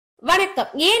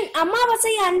வணக்கம். ஏன்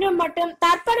அமாவாசை அன்று மட்டும்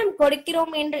தர்ப்பணம்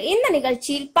கொடுக்கிறோம் என்று இந்த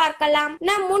நிகழ்ச்சியில் பார்க்கலாம்.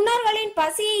 நம் முன்னோர்களின்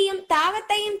பசியையும்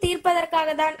தாகத்தையும்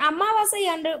தீர்ப்பதற்காக தான் அமாவாசை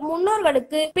அன்று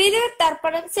முன்னோர்களுக்கு பிதிர்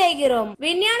தர்ப்பணம் செய்கிறோம்.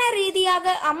 விஞ்ஞான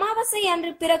ரீதியாக அமாவாசை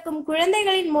அன்று பிறக்கும்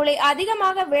குழந்தைகளின் மூளை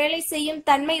அதிகமாக வேலை செய்யும்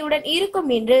தன்மையுடன் இருக்கும்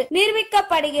என்று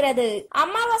நிரூபிக்கப்படுகிறது.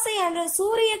 அமாவாசை அன்று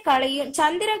சூரிய கலையும்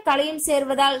சந்திர கலையும்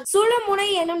சேர்வதால் சுழுமுனை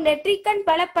எனும் நெற்றிக்கண்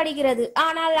பலப்படுகிறது.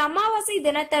 ஆனால் அமாவாசை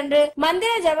தினத்தன்று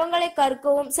மந்திர ஜபங்களை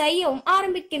கற்கவும் செய்யவும்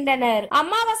ஆரம்பிக்கின்றனர்.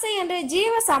 அமாவாசை அன்று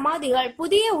ஜீவ சமாதிகள்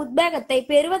புதிய உத்வேகத்தை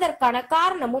பெறுவதற்கான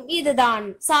காரணமும் இதுதான்.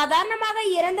 சாதாரணமாக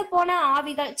இறந்து போன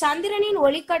ஆவிகள் சந்திரனின்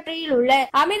ஒளிக்கற்றையில் உள்ள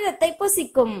அமிர்தத்தை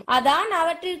புசிக்கும். அதான்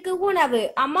அவற்றிற்கு உணவு.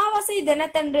 அமாவாசை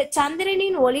தினத்தன்று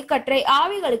சந்திரனின் ஒளிக்கற்றை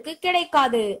ஆவிகளுக்கு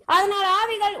கிடைக்காது. அதனால்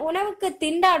ஆவிகள் உணவுக்கு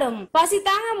திண்டாடும். பசி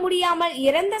தாங்க முடியாமல்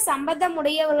இறந்த சம்பந்தம்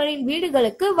உடையவர்களின்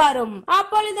வீடுகளுக்கு வரும்.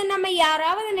 அப்பொழுது நம்மை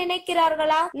யாராவது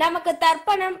நினைக்கிறார்களா, நமக்கு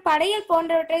தர்ப்பணம் படையல்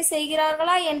போன்றவற்றை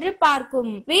செய்கிறார்களா என்று பார்க்கும்.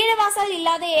 வீடு வாசல்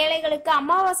இல்லாத ஏழைகளுக்கு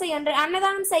அமாவாசை அன்று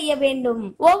அன்னதானம் செய்ய வேண்டும்.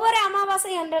 ஒவ்வொரு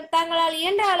அமாவாசை அன்றும் தங்களால்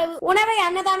இயன்ற அளவு உணவை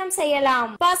அன்னதானம்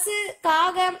செய்யலாம். பசு,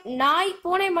 காகம், நாய்,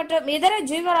 பூனை மற்றும் இதர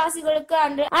ஜீவராசிகளுக்கு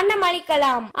அன்று அன்னம்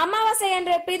அளிக்கலாம். அமாவாசை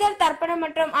அன்று பிதர் தர்ப்பணம்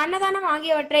மற்றும் அன்னதானம்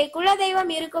ஆகியவற்றை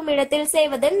குலதெய்வம் இருக்கும் இடத்தில்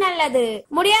செய்வது நல்லது.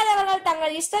 முடியாதவர்கள்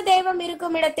தங்கள் இஷ்ட தெய்வம்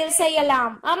இருக்கும் இடத்தில்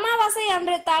செய்யலாம். அமாவாசை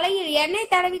அன்று தலையில்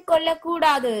எண்ணெய் தடவி கொள்ள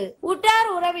கூடாது.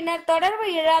 உற்றார் உறவினர் தொடர்பு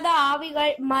இல்லாத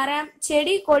ஆவிகள் மரம்,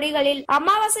 செடி, கொடிகளில்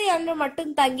அமாவாசை அன்று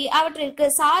மட்டும் தங்கி அவற்றிற்கு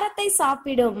சாரத்தை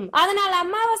சாப்பிடும். அதனால்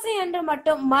அமாவாசை அன்று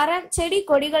மட்டும் மரம், செடி,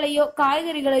 கொடிகளையோ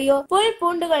காய்கறிகளையோ புல்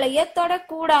பூண்டுகளையோ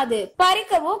தொடக்கூடாது,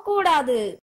 பறிக்கவோ கூடாது.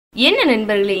 என்ன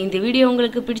நண்பர்களே, இந்த வீடியோ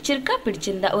உங்களுக்கு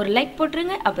பிடிச்சிருந்தா ஒரு லைக்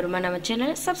போட்டுருங்க. அப்புறமா நம்ம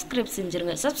சேனலை சப்ஸ்கிரைப்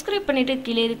செஞ்சிருங்க. சப்ஸ்கிரைப் பண்ணிட்டு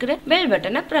கீழே இருக்கிற பெல்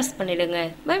பட்டனை பிரஸ் பண்ணிடுங்க.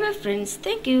 By bye friends,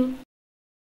 thank you.